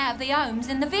drove them out of their homes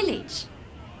in the village.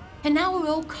 And now we're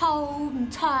all cold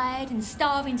and tired and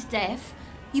starving to death.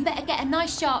 You better get a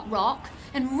nice sharp rock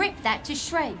and rip that to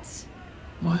shreds.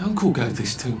 My uncle gave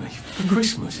this to me for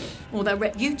Christmas. Or they'll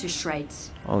rip you to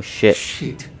shreds. Oh shit.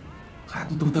 Shit. I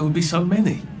hadn't thought there would be so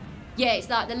many. Yeah, it's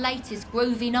like the latest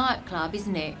groovy nightclub,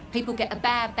 isn't it? People get a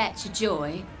bad batch of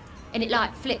joy, and it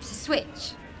like flips a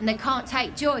switch, and they can't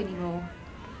take joy anymore.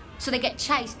 So they get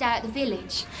chased out of the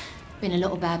village. Been a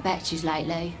lot of bad batches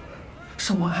lately.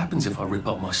 So what happens if I rip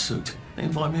up my suit? They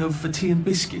invite me over for tea and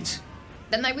biscuits.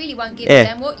 Then they really won't give a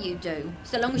damn what you do,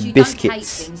 so long as you don't take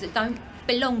things that don't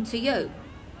belong to you.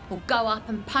 Or go up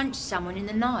and punch someone in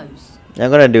the nose. I'm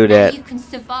gonna do that. You can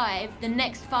survive the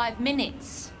next 5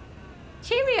 minutes.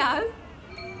 Cheerio!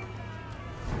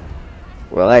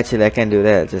 Well, actually, I can do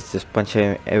that. Just punch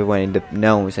everyone in the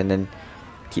nose and then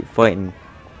keep fighting.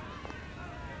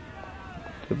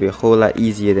 It'll be a whole lot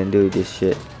easier than doing this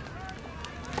shit.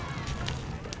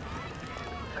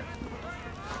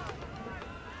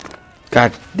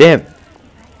 God damn!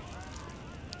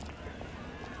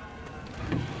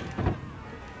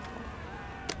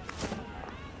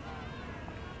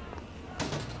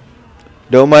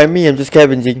 Don't mind me, I'm just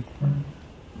scavenging.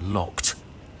 Locked.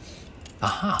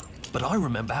 Aha, but I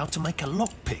remember how to make a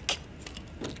lockpick.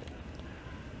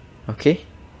 Okay.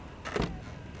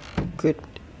 Good.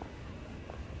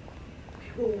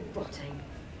 We're all rotting.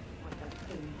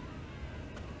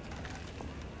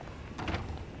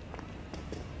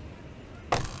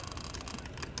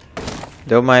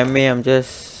 Don't mind me, I'm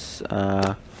just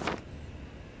oh,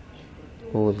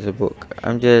 there's a book.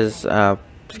 I'm just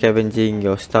scavenging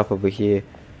your stuff over here.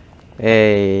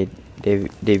 Hey,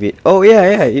 David. Oh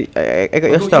yeah, I got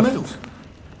your stuff.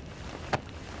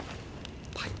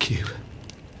 Thank you.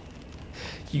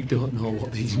 You don't know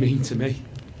what these mean to me.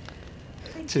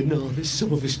 To know that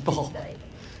some of us fought.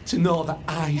 To know that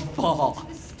I fought.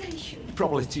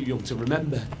 Probably too young to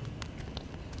remember.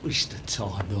 We stood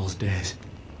tall in those days.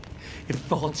 In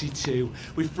 42,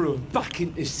 we threw them back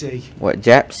into sea. What,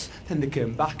 Japs? Then they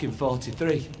came back in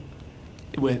 43.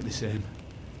 It weren't the same.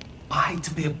 I hate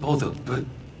to be a bother, but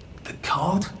the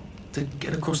card to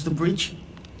get across the bridge?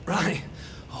 Right.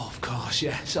 Oh, of course,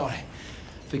 yeah, sorry.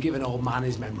 Forgive an old man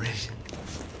his memories.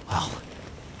 Well,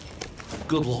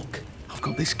 good luck. I've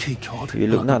got this key card. You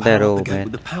look not that old, man.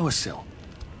 With the power cell.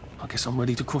 I guess I'm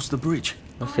ready to cross the bridge.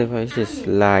 What's if it's just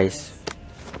lies?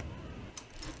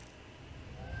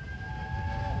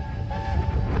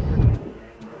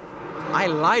 I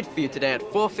lied for you today at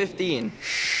 4:15.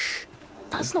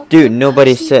 That's not Dude, good,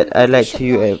 nobody Percy. said I lied You to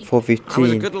you should at lie. I was a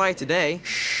 4:15. good lie today.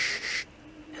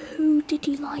 Who did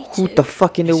you lie to? Who the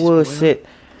fuck in the Mrs. world Boyle. said?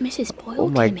 Mrs. Boyle Oh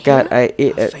my came god, here? I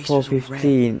ate Her at face was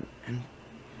 4:15. and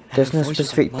There's her no voice was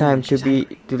specific like time mine. to She's be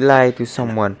angry. to lie to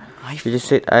someone. I You just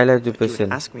thought said I lied to that you would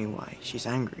person. ask me why she's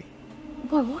angry.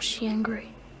 Why was she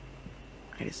angry?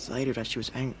 I decided that she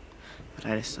was angry. But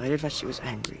I decided that she was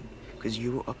angry because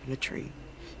you were up in a tree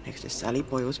next to Sally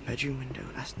Boyle's bedroom window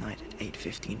last night at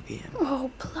 8:15 p.m. Oh,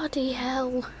 bloody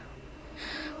hell.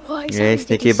 What Yeah, exactly did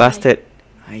sneaky you say? bastard.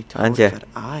 I told her that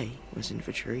I was in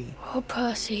the tree. Oh,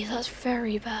 Percy, that's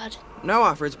very bad. No,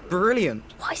 Arthur, it's brilliant.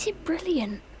 Why is it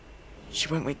brilliant? She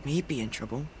won't make me be in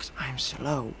trouble, because I'm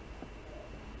slow.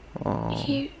 Oh.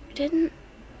 You didn't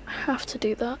have to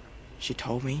do that. She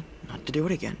told me not to do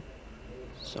it again,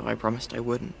 so I promised I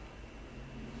wouldn't.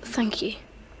 Thank you.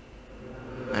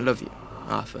 I love you,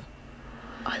 Arthur.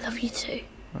 I love you too.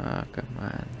 Ah, come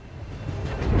on.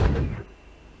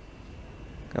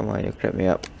 Come on, you crap me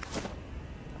up.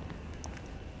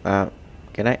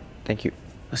 Good night. Thank you.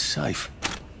 A safe.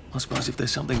 I suppose if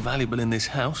there's something valuable in this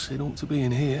house, it ought to be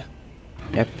in here.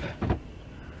 Yep.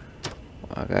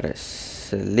 I gotta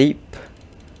sleep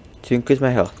to increase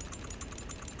my health.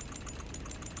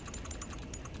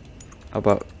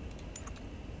 About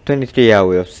 23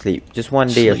 hours of sleep. Just one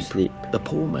day of sleep. The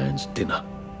poor man's dinner.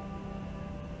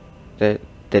 That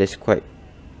is quite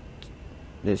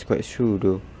true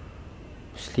though.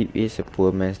 Sleep is a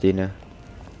poor man's dinner.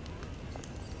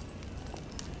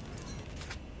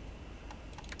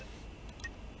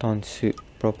 Town suit,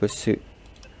 proper suit.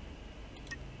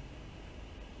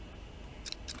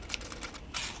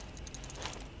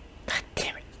 God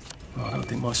damn it. Oh, I don't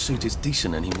think my suit is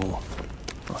decent anymore.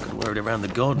 I could wear it around the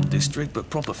garden district, but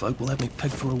proper folk will have me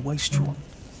pegged for a wastrel.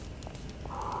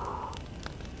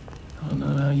 I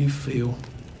know how you feel.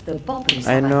 The bobbies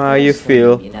I have a know how you thirst for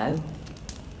feel. them, you know.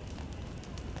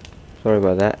 Sorry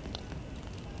about that.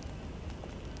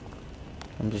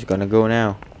 I'm just gonna go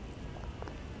now.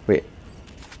 Wait,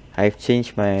 I've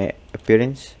changed my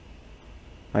appearance.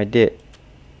 I did,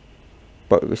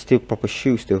 but it's still proper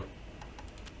shoes though.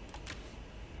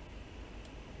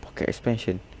 Pocket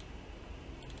expansion.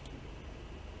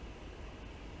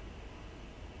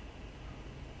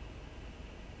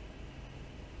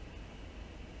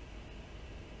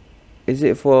 Is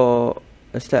it for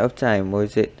a start of time, or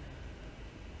is it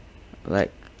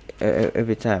like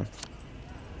every time?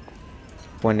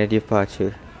 When a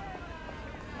departure.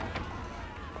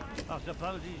 I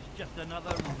suppose he's just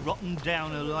another rotten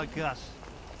downer like us.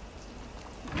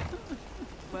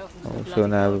 Oh, so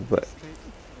now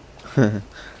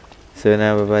so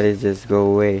now everybody just go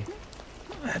away.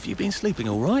 Have you been sleeping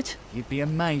all right? You'd be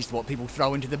amazed what people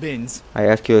throw into the bins. I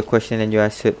asked you a question and you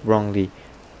answered wrongly.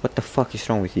 What the fuck is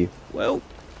wrong with you? Well,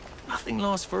 nothing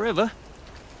lasts forever,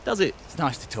 does it? It's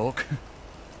nice to talk.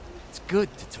 It's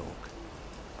good to talk.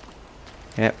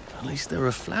 Yep. At least there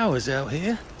are flowers out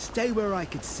here. Stay where I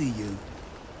could see you.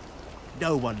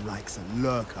 No one likes a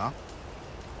lurker.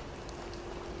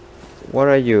 What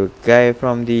are you? Guy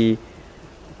from the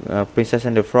Princess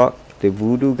and the Frog? The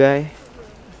voodoo guy?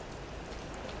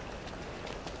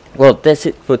 Well, that's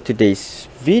it for today's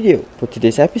video, for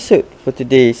today's episode, for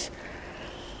today's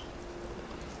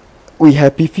We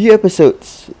Happy Few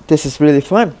episodes. This is really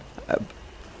fun.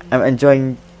 I'm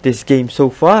enjoying this game so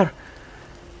far.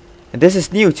 And this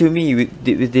is new to me with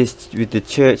the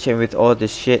church and with all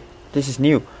this shit. This is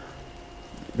new.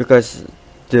 Because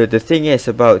the thing is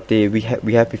about the We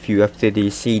Happy Few, after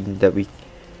the scene that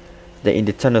in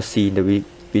the tunnel scene that we've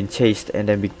been chased and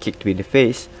then we kicked in the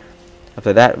face.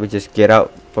 After that, we just get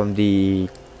out from the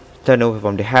tunnel,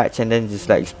 from the hatch, and then just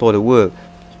like explore the world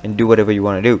and do whatever you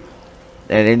want to do.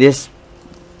 And in this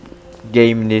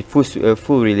game, in the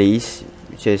full release,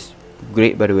 which is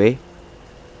great by the way,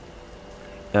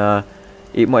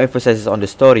 it more emphasizes on the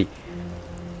story.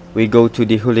 We go to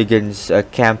the hooligans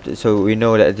camp, so we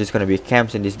know that there's gonna be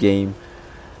camps in this game.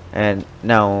 And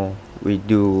now we've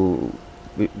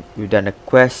done a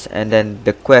quest, and then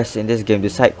the quest in this game, the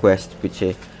side quest, which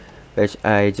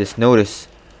I just noticed,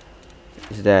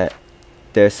 is that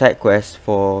the side quest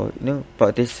for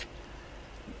about this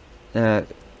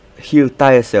heal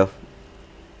tire yourself.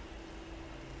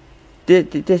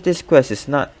 This quest is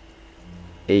not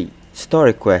a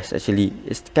story quest, actually.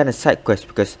 It's kind of side quest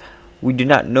because we do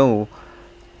not know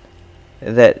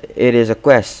that it is a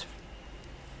quest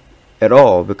at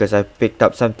all, because I picked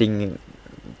up something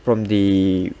from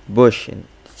the bush and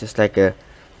it's just like a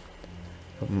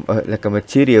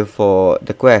material for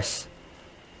the quest,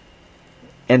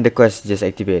 and the quest just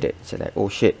activated. So like, oh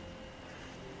shit.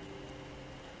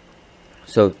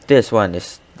 So this one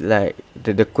is like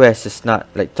the quest is not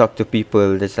like talk to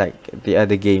people. That's like the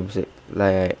other games,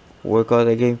 like what we call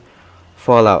the game,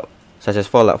 Fallout, such as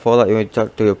Fallout. You want to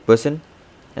talk to a person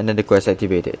and then the quest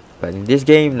activated. But in this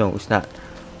game, no, it's not.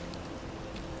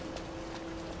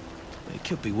 It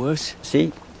could be worse.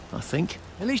 See, I think.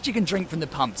 At least you can drink from the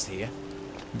pumps here.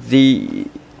 The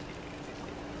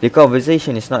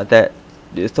conversation is not that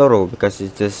thorough because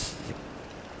it's just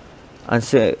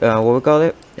what we call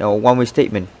it, a one-way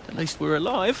statement. At least we're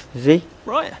alive. See,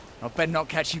 right? I better not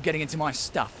catch you getting into my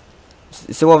stuff.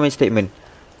 It's a one-way statement.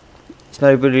 It's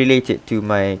not even related to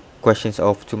my questions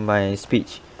of to my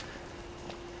speech.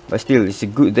 But still, it's a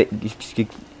good.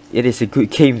 It is a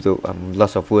good game though. I'm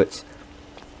lost of words.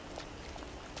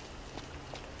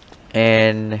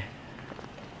 And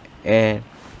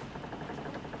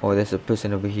oh, there's a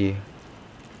person over here.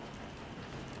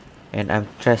 And I'm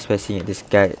trespassing at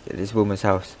this woman's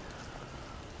house.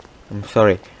 I'm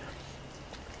sorry.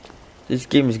 This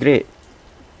game is great.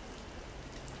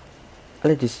 I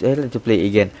like to play it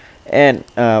again. And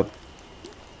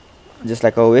just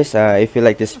like always, if you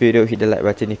like this video, hit the like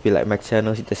button. If you like my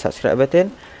channel, hit the subscribe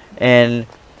button, and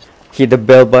hit the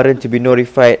bell button to be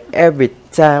notified every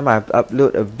time I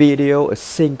upload a video, a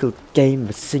single game,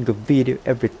 a single video.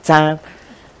 Every time,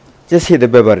 just hit the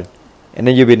bell button, and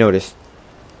then you'll be noticed.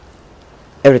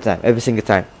 Every time, every single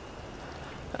time.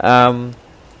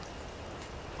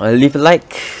 Leave a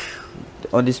like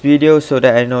on this video so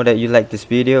that I know that you like this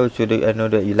video, so that I know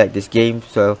that you like this game,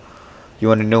 so you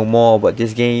want to know more about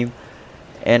this game,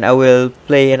 and I will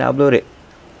play and upload it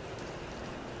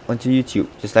onto YouTube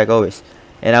just like always.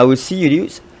 And I will see you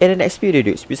dudes in the next video,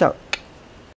 dudes. Peace out.